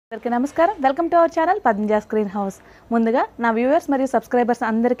అందరికీ నమస్కారం. Welcome to our channel Padmaja's green house. ముందుగా నా వ్యూవర్స్ మరియు సబ్స్క్రైబర్స్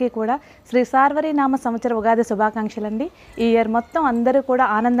అందరికీ కూడా శ్రీ సార్వరి నామ సంవత్సర ఉగాది శుభాకాంక్షలు అండి. ఈ ఇయర్ మొత్తం అందరూ కూడా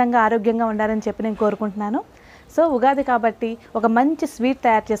ఆనందంగా ఆరోగ్యంగా ఉండాలని చెప్పి నేను కోరుకుంటున్నాను. సో ఉగాది కాబట్టి ఒక మంచి స్వీట్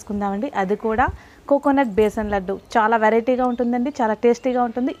తయారు చేసుకుందామండి. అది కూడా కోకోనట్ బేసన్ లడ్డు. చాలా వెరైటీగా ఉంటుందండి, చాలా టేస్టీగా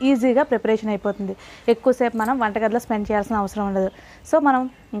ఉంటుంది, ఈజీగా ప్రిపరేషన్ అయిపోతుంది. ఎక్కువసేపు మనం వంటగదిలో స్పెండ్ చేయాల్సిన అవసరం ఉండదు. సో మనం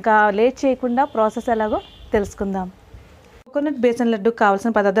ఇంకా లేట్ చేయకుండా ప్రాసెస్ ఎలాగో తెలుసుకుందాం. కోకోనట్ బేసన్ లడ్డుకు కావాల్సిన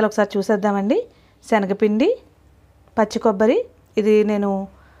పదార్థాలు ఒకసారి చూసేద్దామండి. శనగపిండి, పచ్చి కొబ్బరి, ఇది నేను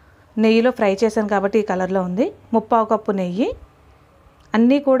నెయ్యిలో ఫ్రై చేశాను కాబట్టి ఈ కలర్లో ఉంది. 3/4 కప్పు నెయ్యి,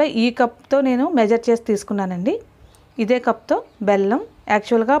 అన్నీ కూడా ఈ కప్తో నేను మెజర్ చేసి తీసుకున్నానండి. ఇదే కప్తో బెల్లం,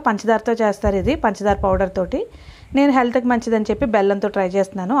 యాక్చువల్గా పంచదారతో చేస్తారు, ఇది పంచదార పౌడర్ తోటి. నేను హెల్త్కి మంచిదని చెప్పి బెల్లంతో ట్రై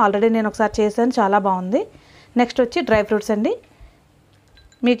చేస్తున్నాను. ఆల్రెడీ నేను ఒకసారి చేశాను, చాలా బాగుంది. నెక్స్ట్ వచ్చి డ్రై ఫ్రూట్స్ అండి,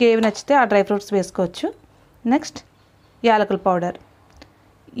 మీకు ఏవి నచ్చితే ఆ డ్రై ఫ్రూట్స్ వేసుకోవచ్చు. నెక్స్ట్ యాలకుల పౌడర్.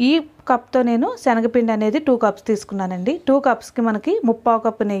 ఈ కప్తో నేను శనగపిండి అనేది 2 కప్స్ తీసుకున్నానండి. 2 కప్స్కి మనకి 3/4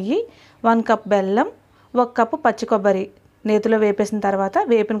 కప్పు నెయ్యి, 1 కప్ బెల్లం, 1 కప్పు పచ్చి కొబ్బరి నేతిలో వేపేసిన తర్వాత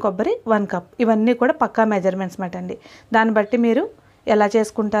వేపిన కొబ్బరి 1 కప్. ఇవన్నీ కూడా పక్కా మెజర్మెంట్స్ మాట అండి. దాన్ని బట్టి మీరు ఎలా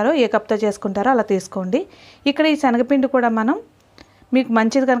చేసుకుంటారో, ఏ కప్తో చేసుకుంటారో అలా తీసుకోండి. ఇక్కడ ఈ శనగపిండి కూడా మనం మీకు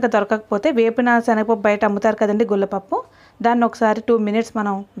మంచిది కనుక దొరకకపోతే వేపిన శనగపప్పు బయట అమ్ముతారు కదండి, గుల్లపప్పు, దాన్ని ఒకసారి 2 మినిట్స్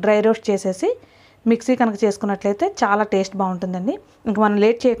మనం డ్రై రోస్ట్ చేసేసి మిక్సీ కనుక చేసుకున్నట్లయితే చాలా టేస్ట్ బాగుంటుందండి. ఇంక మనం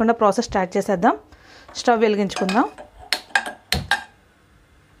లేట్ చేయకుండా ప్రాసెస్ స్టార్ట్ చేసేద్దాం. స్టవ్ వెలిగించుకుందాం.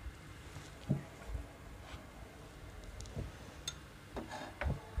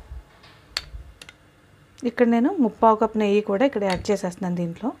 ఇక్కడ నేను 3/4 కప్పు నెయ్యి కూడా ఇక్కడ యాడ్ చేసేస్తున్నాను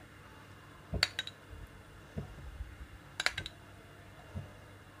దీంట్లో.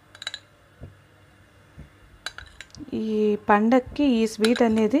 ఈ పండక్కి ఈ స్వీట్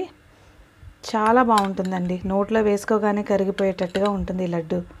అనేది చాలా బాగుంటుందండి. నోట్లో వేసుకోగానే కరిగిపోయేటట్టుగా ఉంటుంది ఈ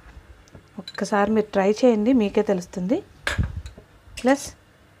లడ్డు. ఒక్కసారి మీరు ట్రై చేయండి, మీకే తెలుస్తుంది. ప్లస్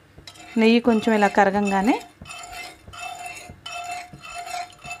నెయ్యి కొంచెం ఇలా కరగంగానే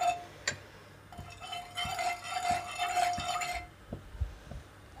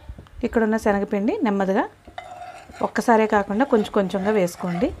ఇక్కడున్న శనగపిండి నెమ్మదిగా ఒక్కసారే కాకుండా కొంచెం కొంచెంగా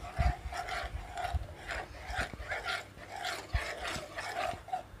వేసుకోండి.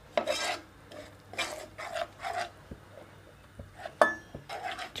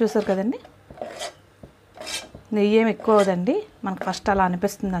 చూసారు కదండి, నెయ్యి ఏమి ఎక్కువ అవదండి, మనకు ఫస్ట్ అలా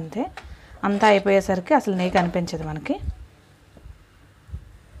అనిపిస్తుంది అంతే. అంతా అయిపోయేసరికి అసలు నెయ్యి కనిపించదు మనకి.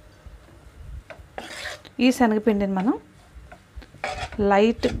 ఈ శనగపిండిని మనం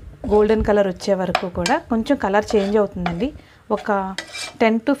లైట్ గోల్డెన్ కలర్ వచ్చే వరకు కూడా కొంచెం కలర్ చేంజ్ అవుతుందండి. ఒక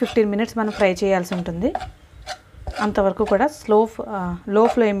 10 to 15 మినిట్స్ మనం ఫ్రై చేయాల్సి ఉంటుంది. అంతవరకు కూడా లో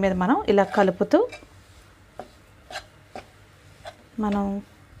ఫ్లేమ్ మీద మనం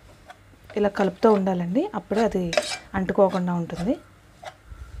ఇలా కలుపుతూ ఉండాలండి. అప్పుడే అది అంటుకోకుండా ఉంటుంది.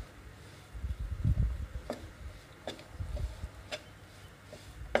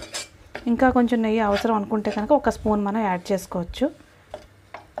 ఇంకా కొంచెం నెయ్యి అవసరం అనుకుంటే కనుక 1 స్పూన్ మనం యాడ్ చేసుకోవచ్చు.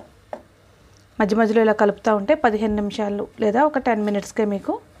 మధ్య మధ్యలో ఇలా కలుపుతూ ఉంటే 15 నిమిషాలు లేదా ఒక 10 మినిట్స్కే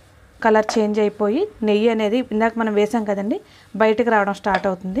మీకు కలర్ చేంజ్ అయిపోయి నెయ్యి అనేది ఇందాక మనం వేసాం కదండి, బయటకు రావడం స్టార్ట్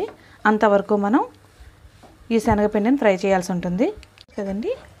అవుతుంది. అంతవరకు మనం ఈ శనగపిండిని ఫ్రై చేయాల్సి ఉంటుంది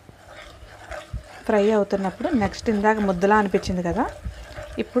కదండి. ఫ్రై అవుతున్నప్పుడు నెక్స్ట్ ఇందాక ముద్దలా అనిపించింది కదా,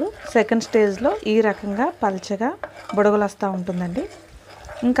 ఇప్పుడు సెకండ్ స్టేజ్లో ఈ రకంగా పల్చగా బుడగలు వస్తూ ఉంటుందండి.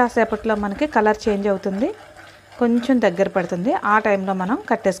 ఇంకా సేపట్లో మనకి కలర్ చేంజ్ అవుతుంది, కొంచెం దగ్గర పడుతుంది. ఆ టైంలో మనం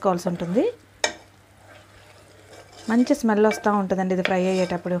కట్టేసుకోవాల్సి ఉంటుంది. మంచి స్మెల్ వస్తూ ఉంటుందండి ఇది ఫ్రై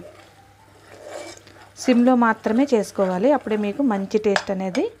అయ్యేటప్పుడు. సిమ్లో మాత్రమే చేసుకోవాలి, అప్పుడే మీకు మంచి టేస్ట్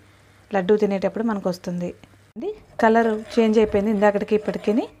అనేది లడ్డూ తినేటప్పుడు మనకు వస్తుంది. కలర్ చేంజ్ అయిపోయింది ఇందాకటికి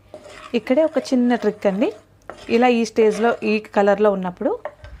ఇప్పటికీ. ఇక్కడే ఒక చిన్న ట్రిక్ అండి. ఇలా ఈ స్టేజ్లో ఈ కలర్లో ఉన్నప్పుడు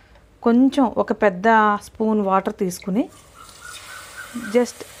కొంచెం ఒక పెద్ద స్పూన్ వాటర్ తీసుకుని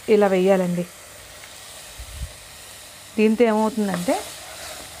జస్ట్ ఇలా వేయాలండి. దీంతో ఏమవుతుందంటే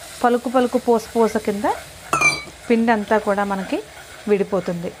పలుకు పూస కింద పిండి అంతా కూడా మనకి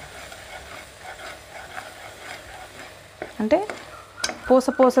విడిపోతుంది. అంటే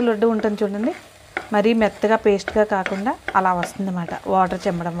పూస లడ్డు ఉంటుంది చూడండి, మరీ మెత్తగా పేస్ట్గా కాకుండా అలా వస్తుంది అన్నమాట. వాటర్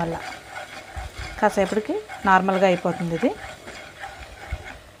చెమ్మడం వల్ల కాసేపటికి నార్మల్గా అయిపోతుంది. ఇది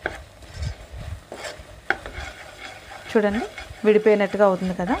చూడండి విడిపోయినట్టుగా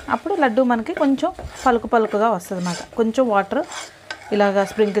అవుతుంది కదా, అప్పుడు లడ్డు మనకి కొంచెం పలుకుగా వస్తుంది అన్నమాట. కొంచెం వాటర్ ఇలాగా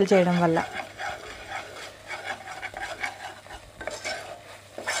స్ప్రింకిల్ చేయడం వల్ల.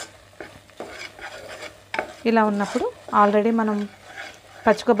 ఇలా ఉన్నప్పుడు ఆల్రెడీ మనం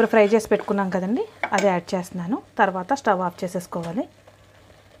పచ్చి కొబ్బరి ఫ్రై చేసి పెట్టుకున్నాం కదండి, అది యాడ్ చేస్తున్నాను. తర్వాత స్టవ్ ఆఫ్ చేసేసుకోవాలి.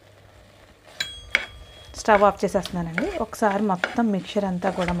 Stove off చేసేస్తున్నానండి. ఒకసారి మొత్తం మిక్చర్ అంతా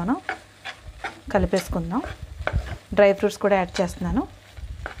కూడా మనం కలిపేసుకుందాం. డ్రై ఫ్రూట్స్ కూడా యాడ్ చేస్తున్నాను.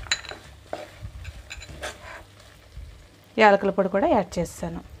 యాలకుల పొడి కూడా యాడ్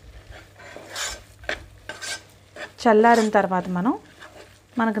చేస్తాను. చల్లారిన తర్వాత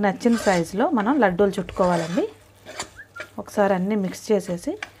మనకు నచ్చిన సైజులో మనం లడ్డూలు చుట్టుకోవాలండి. ఒకసారి అన్నీ మిక్స్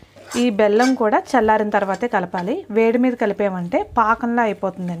చేసేసి ఈ బెల్లం కూడా చల్లారిన తర్వాతే కలపాలి. వేడి మీద కలిపామంటే పాకంలా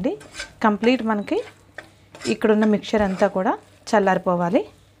అయిపోతుందండి. కంప్లీట్ మనకి ఇక్కడున్న మిక్చర్ అంతా కూడా చల్లారిపోవాలి.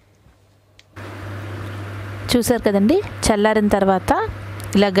 చూసారు కదండి, చల్లారిన తర్వాత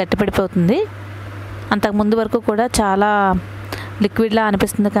ఇలా గట్టిపడిపోతుంది. అంతకుముందు వరకు కూడా చాలా లిక్విడ్లా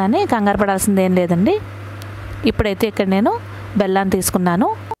అనిపిస్తుంది, కానీ కంగారు పడాల్సింది ఏం లేదండి. ఇప్పుడైతే ఇక్కడ నేను బెల్లాన్ని తీసుకున్నాను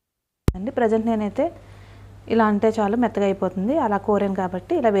అండి. ప్రజెంట్ నేనైతే ఇలా అంటే చాలు మెత్తగా అయిపోతుంది. అలా కోరాను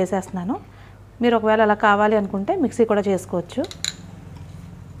కాబట్టి ఇలా వేసేస్తున్నాను. మీరు ఒకవేళ అలా కావాలి అనుకుంటే మిక్సీ కూడా చేసుకోవచ్చు.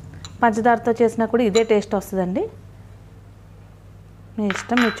 పంచదారతో చేసినా కూడా ఇదే టేస్ట్ వస్తుందండి. మీ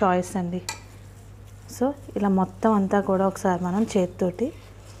ఇష్టం, మీ చాయిస్ అండి. సో ఇలా మొత్తం అంతా కూడా ఒకసారి మనం చేతితోటి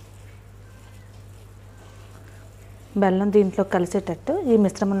బెల్లం దీంట్లో కలిసేటట్టు, ఈ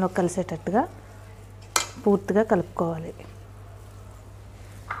మిశ్రమంలో కలిసేటట్టుగా పూర్తిగా కలుపుకోవాలి.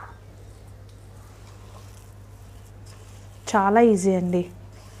 చాలా ఈజీ అండి.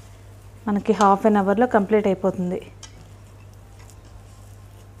 మనకి హాఫ్ అన్ అవర్లో కంప్లీట్ అయిపోతుంది.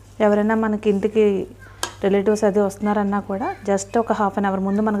 ఎవరైనా మనకి ఇంటికి రిలేటివ్స్ అది వస్తున్నారన్నా కూడా జస్ట్ ఒక హాఫ్ అన్ అవర్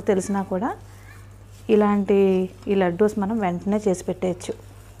ముందు మనకు తెలిసినా కూడా ఇలాంటి ఈ లడ్డూస్ మనం వెంటనే చేసి పెట్టేయచ్చు.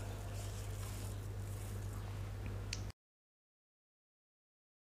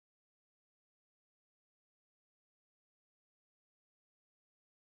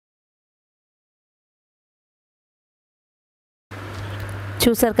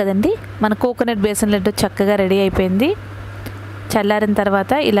 చూసారు కదండి, మన కోకోనట్ బేసన్ లడ్డు చక్కగా రెడీ అయిపోయింది. చల్లారిన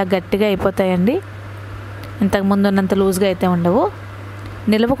తర్వాత ఇలా గట్టిగా అయిపోతాయండి. ఇంతకుముందు ఉన్నంత లూజ్గా అయితే ఉండవు.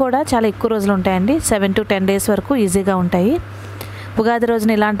 నిల్వ కూడా చాలా ఎక్కువ రోజులు ఉంటాయండి. 7 to 10 days వరకు ఈజీగా ఉంటాయి. ఉగాది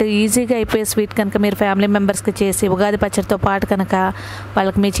రోజున ఇలాంటి ఈజీగా అయిపోయే స్వీట్ కనుక మీరు ఫ్యామిలీ మెంబర్స్కి చేసి ఉగాది పచ్చడితో పాటు కనుక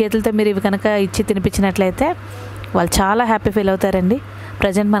వాళ్ళకి మీ చేతులతో మీరు ఇవి కనుక ఇచ్చి తినిపించినట్లయితే వాళ్ళు చాలా హ్యాపీ ఫీల్ అవుతారండి.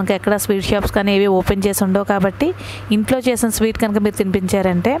 ప్రజెంట్ మనకి ఎక్కడ స్వీట్ షాప్స్ కానీ ఏవి ఓపెన్ చేసి ఉండవు కాబట్టి ఇంట్లో చేసిన స్వీట్ కనుక మీరు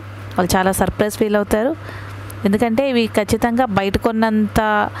తినిపించారంటే వాళ్ళు చాలా సర్ప్రైజ్ ఫీల్ అవుతారు. ఎందుకంటే ఇవి ఖచ్చితంగా బయట కొన్నంత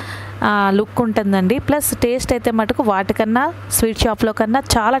లుక్ ఉంటుందండి. ప్లస్ టేస్ట్ అయితే మటుకు వాటికన్నా స్వీట్ షాప్లో కన్నా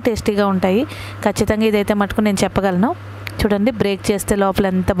చాలా టేస్టీగా ఉంటాయి. ఖచ్చితంగా ఇదైతే మటుకు నేను చెప్పగలను. చూడండి, బ్రేక్ చేస్తే లోపల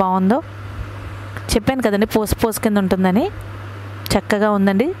ఎంత బాగుందో. చెప్పాను కదండి, పోసు కింద ఉంటుందని. చక్కగా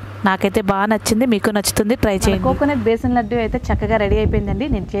ఉందండి. నాకైతే బాగా నచ్చింది. మీకు నచ్చుతుంది, ట్రై చేయండి. కోకోనట్ బేసన్ లడ్డు అయితే చక్కగా రెడీ అయిపోయిందండి.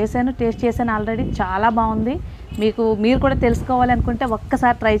 నేను చేశాను, టేస్ట్ చేశాను ఆల్రెడీ. చాలా బాగుంది. మీరు కూడా తెలుసుకోవాలి అనుకుంటే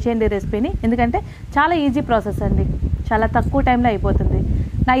ఒక్కసారి ట్రై చేయండి ఈ రెసిపీని. ఎందుకంటే చాలా ఈజీ ప్రాసెస్ అండి. చాలా తక్కువ టైంలో అయిపోతుంది.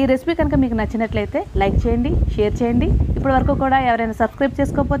 నా ఈ రెసిపీ కనుక మీకు నచ్చినట్లయితే లైక్ చేయండి, షేర్ చేయండి. ఇప్పటి వరకు కూడా ఎవరైనా సబ్స్క్రైబ్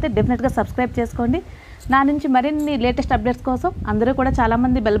చేసుకోకపోతే డెఫినెట్గా సబ్స్క్రైబ్ చేసుకోండి. నా నుంచి మరిన్ని లేటెస్ట్ అప్డేట్స్ కోసం అందరూ కూడా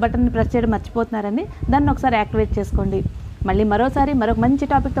చాలామంది బెల్ బటన్ని ప్రెస్ చేయడం మర్చిపోతున్నారండి. దాన్ని ఒకసారి యాక్టివేట్ చేసుకోండి. మళ్ళీ మరొక మంచి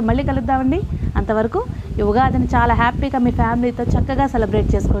టాపిక్తో మళ్ళీ కలుద్దామండి. అంతవరకు ఈ ఉగాదిని చాలా హ్యాపీగా మీ ఫ్యామిలీతో చక్కగా సెలబ్రేట్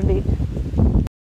చేసుకోండి.